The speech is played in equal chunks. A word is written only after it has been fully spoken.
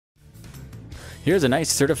Here's a nice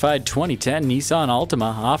certified 2010 Nissan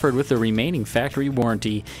Altima offered with the remaining factory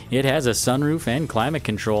warranty. It has a sunroof and climate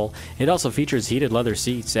control. It also features heated leather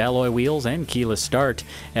seats, alloy wheels, and keyless start.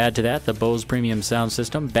 Add to that the Bose premium sound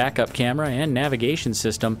system, backup camera, and navigation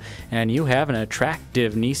system, and you have an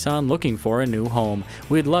attractive Nissan looking for a new home.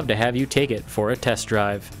 We'd love to have you take it for a test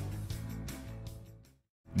drive.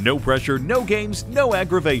 No pressure, no games, no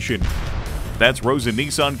aggravation. That's Rosen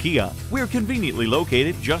Nissan Kia. We're conveniently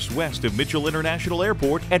located just west of Mitchell International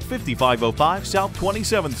Airport at 5505 South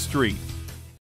 27th Street.